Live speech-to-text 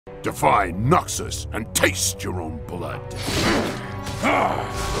Defy Noxus and taste your own blood.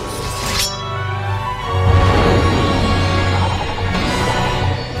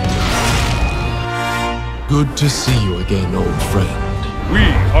 Good to see you again, old friend. We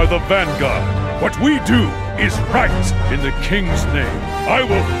are the Vanguard. What we do is right in the King's name. I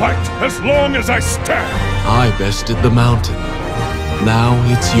will fight as long as I stand. I bested the mountain. Now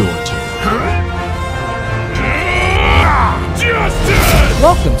it's your turn. Justice!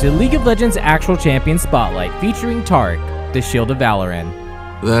 Welcome to League of Legends Actual Champion Spotlight, featuring Taric, the Shield of Valoran.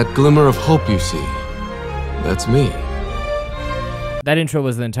 That glimmer of hope you see, that's me. That intro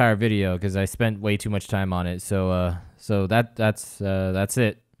was the entire video because I spent way too much time on it. So that's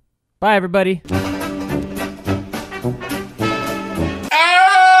it. Bye, everybody.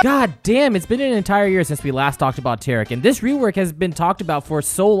 God damn, it's been an entire year since we last talked about Taric, and this rework has been talked about for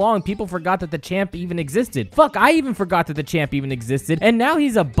so long, people forgot that the champ even existed. Fuck, I even forgot that the champ even existed, and now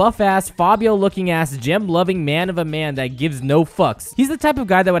he's a buff-ass, Fabio-looking-ass, gem-loving man of a man that gives no fucks. He's the type of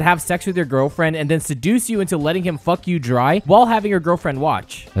guy that would have sex with your girlfriend and then seduce you into letting him fuck you dry while having your girlfriend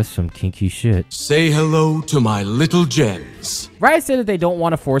watch. That's some kinky shit. Say hello to my little gems. Riot said that they don't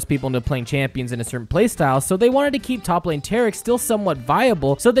want to force people into playing champions in a certain playstyle, so they wanted to keep top lane Taric still somewhat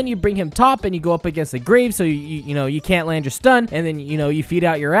viable, so then you bring him top and you go up against the Grave, so you can't land your stun, and then you feed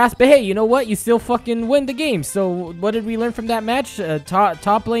out your ass, but hey, you know what, you still fucking win the game. So what did we learn from that match?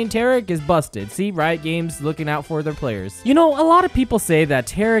 Top lane Taric is busted. See, Riot Games looking out for their players. A lot of people say that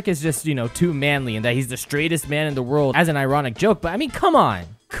Taric is just too manly and that he's the straightest man in the world as an ironic joke, but I mean, come on,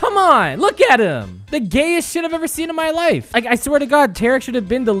 look at him. The gayest shit I've ever seen in my life. Like, I swear to God, Taric should have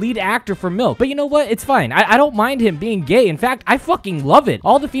been the lead actor for Milk. But you know what? It's fine. I don't mind him being gay. In fact, I fucking love it.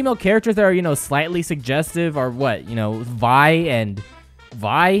 All the female characters that are, slightly suggestive are what? Vi and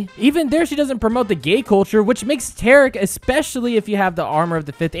Vi. Even there, she doesn't promote the gay culture, which makes Taric, especially if you have the armor of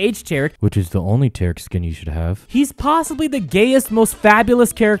the 5th Age Taric, which is the only Taric skin you should have, he's possibly the gayest, most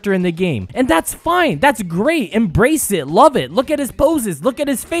fabulous character in the game. And that's fine. That's great. Embrace it. Love it. Look at his poses. Look at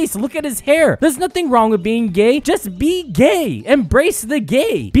his face. Look at his hair. There's nothing wrong with being gay. Just be gay. Embrace the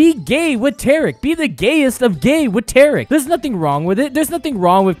gay. Be gay with Taric. Be the gayest of gay with Taric. There's nothing wrong with it. There's nothing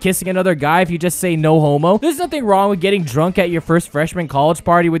wrong with kissing another guy if you just say no homo. There's nothing wrong with getting drunk at your first freshman college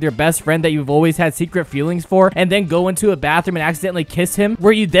party with your best friend that you've always had secret feelings for, and then go into a bathroom and accidentally kiss him,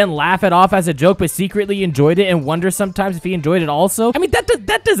 where you then laugh it off as a joke but secretly enjoyed it and wonder sometimes if he enjoyed it also. I mean,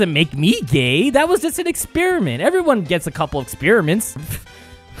 that doesn't make me gay. That was just an experiment. Everyone gets a couple experiments.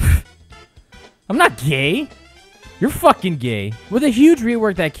 I'm not gay. You're fucking gay. With a huge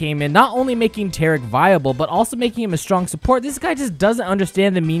rework that came in, not only making Taric viable, but also making him a strong support, this guy just doesn't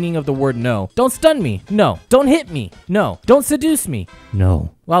understand the meaning of the word no. Don't stun me. No. Don't hit me. No. Don't seduce me.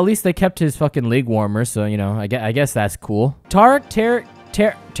 No. Well, at least they kept his fucking leg warmer, so, I guess that's cool.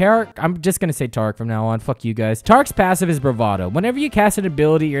 Taric, I'm just gonna say Taric from now on. Fuck you guys. Taric's passive is Bravado. Whenever you cast an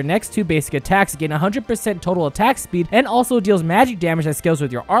ability, your next 2 basic attacks gain 100% total attack speed and also deals magic damage that scales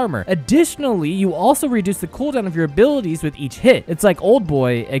with your armor. Additionally, you also reduce the cooldown of your abilities with each hit. It's like Old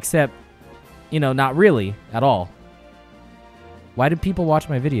Boy, except, not really at all. Why do people watch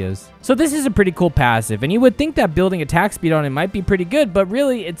my videos? So this is a pretty cool passive, and you would think that building attack speed on it might be pretty good, but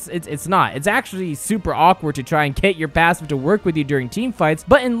really it's not. It's actually super awkward to try and get your passive to work with you during team fights,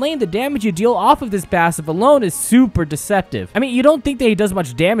 but in lane, the damage you deal off of this passive alone is super deceptive. I mean, you don't think that he does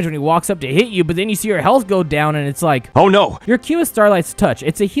much damage when he walks up to hit you, but then you see your health go down and it's like, oh no. Your Q is Starlight's Touch.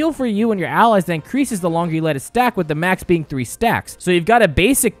 It's a heal for you and your allies that increases the longer you let it stack, with the max being 3 stacks. So you've got a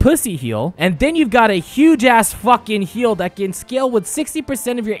basic pussy heal, and then you've got a huge ass fucking heal that can scale with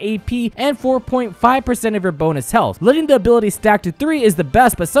 60% of your AP and 4.5% of your bonus health. Letting the ability stack to 3 is the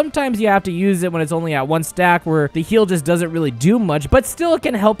best, but sometimes you have to use it when it's only at 1 stack, where the heal just doesn't really do much, but still it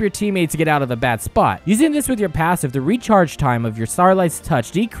can help your teammates get out of a bad spot. Using this with your passive, the recharge time of your Starlight's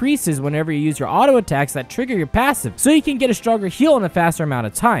Touch decreases whenever you use your auto attacks that trigger your passive, so you can get a stronger heal in a faster amount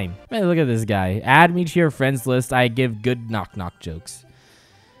of time. Man, look at this guy. Add me to your friends list. I give good knock-knock jokes.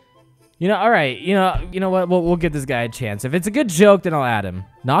 All right, you know what? We'll give this guy a chance. If it's a good joke, then I'll add him.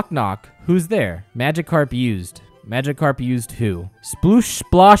 Knock, knock. Who's there? Magikarp used. Magikarp used who? Sploosh,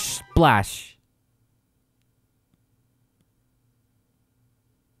 splosh, splash.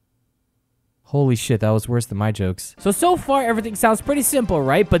 Holy shit, that was worse than my jokes. So far, everything sounds pretty simple,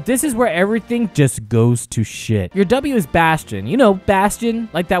 right? But this is where everything just goes to shit. Your W is Bastion. You know, Bastion,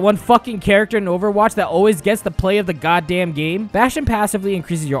 like that one fucking character in Overwatch that always gets the play of the goddamn game. Bastion passively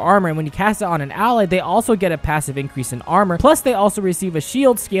increases your armor, and when you cast it on an ally, they also get a passive increase in armor. Plus, they also receive a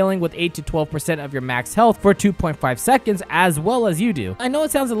shield scaling with 8 to 12% of your max health for 2.5 seconds, as well as you do. I know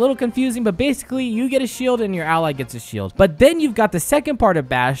it sounds a little confusing, but basically, you get a shield and your ally gets a shield. But then you've got the second part of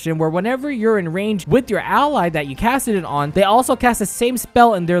Bastion, where whenever you're in range with your ally that you casted it on, they also cast the same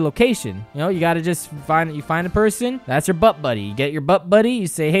spell in their location. You know, you gotta just find a person. That's your butt buddy. You get your butt buddy. You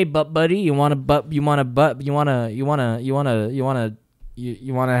say, hey, butt buddy, you wanna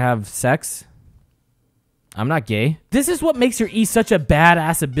have sex? I'm not gay. This is what makes your E such a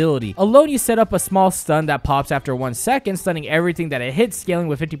badass ability. Alone, you set up a small stun that pops after 1 second, stunning everything that it hits, scaling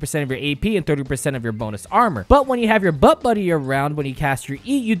with 50% of your AP and 30% of your bonus armor. But when you have your butt buddy around when you cast your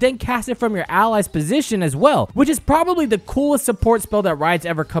E, you then cast it from your ally's position as well, which is probably the coolest support spell that Riot's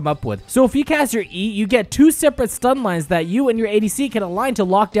ever come up with. So if you cast your E, you get 2 separate stun lines that you and your ADC can align to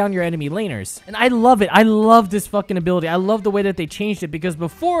lock down your enemy laners. And I love it. I love this fucking ability. I love the way that they changed it, because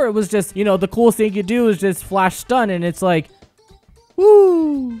before it was just, you know, the coolest thing you could do is just flash stun, and it's like,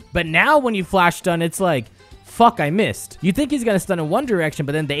 woo. But now when you flash stun, it's like, fuck, I missed. You think he's gonna stun in one direction,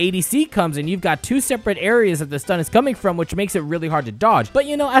 but then the ADC comes and you've got 2 separate areas that the stun is coming from, which makes it really hard to dodge. But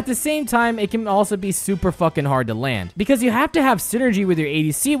you know, at the same time, it can also be super fucking hard to land, because you have to have synergy with your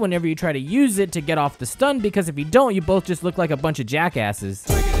ADC whenever you try to use it to get off the stun, because if you don't, you both just look like a bunch of jackasses.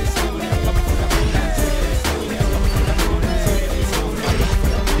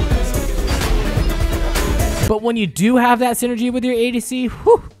 But when you do have that synergy with your ADC,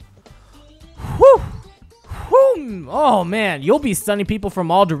 oh man, you'll be stunning people from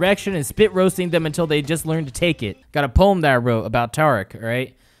all directions and spit roasting them until they just learn to take it. Got a poem that I wrote about Taric,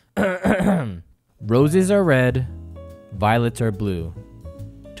 alright? Roses are red, violets are blue.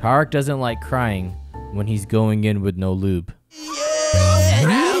 Taric doesn't like crying when he's going in with no lube.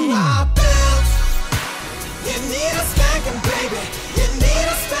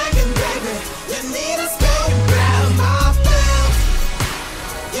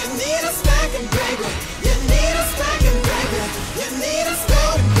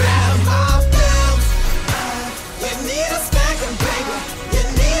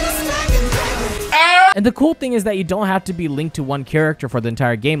 And the cool thing is that you don't have to be linked to one character for the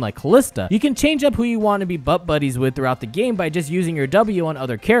entire game like Callista. You can change up who you want to be butt buddies with throughout the game by just using your W on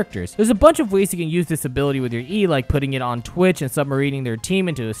other characters. There's a bunch of ways you can use this ability with your E, like putting it on Twitch and submarining their team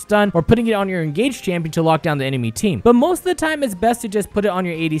into a stun, or putting it on your engaged champion to lock down the enemy team. But most of the time, it's best to just put it on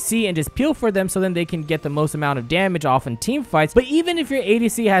your ADC and just peel for them, so then they can get the most amount of damage off in team fights. But even if your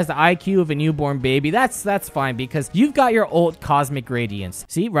ADC has the IQ of a newborn baby, that's fine, because you've got your ult Cosmic Radiance.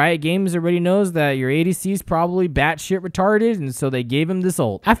 See, Riot Games already knows that your ADC is probably batshit retarded, and so they gave him this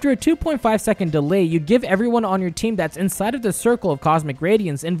ult. After a 2.5 second delay, you give everyone on your team that's inside of the circle of Cosmic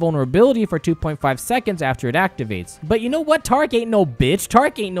Radiance invulnerability for 2.5 seconds after it activates. But you know what? Taric ain't no bitch.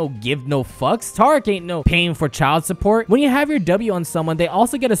 Taric ain't no give no fucks. Taric ain't no paying for child support. When you have your W on someone, they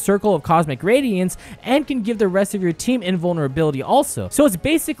also get a circle of Cosmic Radiance and can give the rest of your team invulnerability also. So it's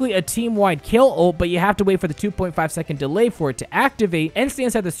basically a team-wide kill ult, but you have to wait for the 2.5 second delay for it to activate and stay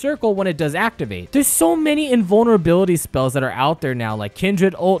inside the circle when it does activate. There's so many invulnerability spells that are out there now, like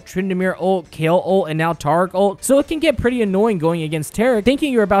Kindred ult, Tryndamere ult, Kayle ult, and now Taric ult. So it can get pretty annoying going against Taric,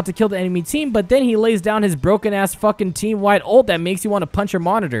 thinking you're about to kill the enemy team, but then he lays down his broken ass fucking team-wide ult that makes you want to punch your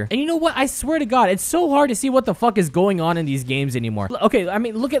monitor. And you know what? I swear to God, it's so hard to see what the fuck is going on in these games anymore. Okay, I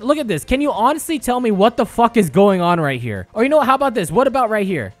mean, look at this. Can you honestly tell me what the fuck is going on right here? Or you know what? How about this? What about right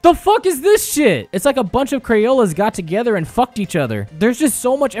here? The fuck is this shit? It's like a bunch of Crayolas got together and fucked each other. There's just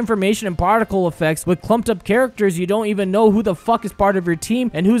so much information and particle effects with clumped up characters, you don't even know who the fuck is part of your team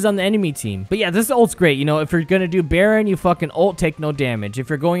and who's on the enemy team. But yeah, this ult's great. You know, if you're gonna do Baron, you fucking ult, take no damage. If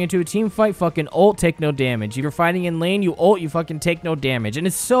you're going into a team fight, fucking ult, take no damage. If you're fighting in lane, you ult, you fucking take no damage. And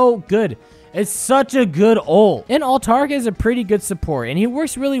it's so good. It's such a good ult. And Taric is a pretty good support, and he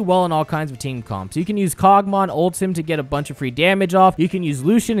works really well in all kinds of team comps. You can use Kog'Maw, ult him to get a bunch of free damage off. You can use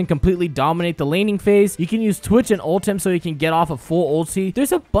Lucian and completely dominate the laning phase. You can use Twitch and ult him so you can get off a full ulti.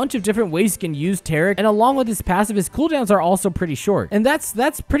 There's a bunch of different ways you can use Taric, and along with his passive, his cooldowns are also pretty short. And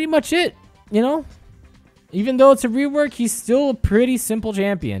that's pretty much it, you know? Even though it's a rework, he's still a pretty simple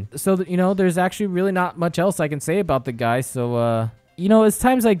champion. So, you know, there's actually really not much else I can say about the guy, so, you know, it's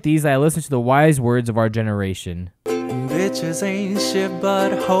times like these that I listen to the wise words of our generation. Bitches ain't shit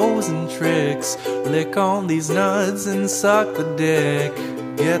but hoes and tricks. Lick on these nuts and suck the dick.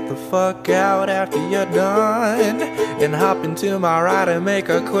 Get the fuck out after you're done and hop into my ride and make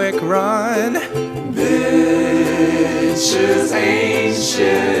a quick run. Bitches ain't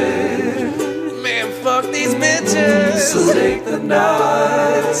shit. Man, fuck these bitches. So take the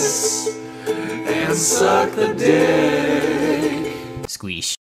nuts and suck the dick.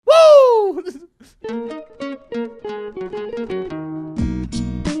 Squeeze. Woo!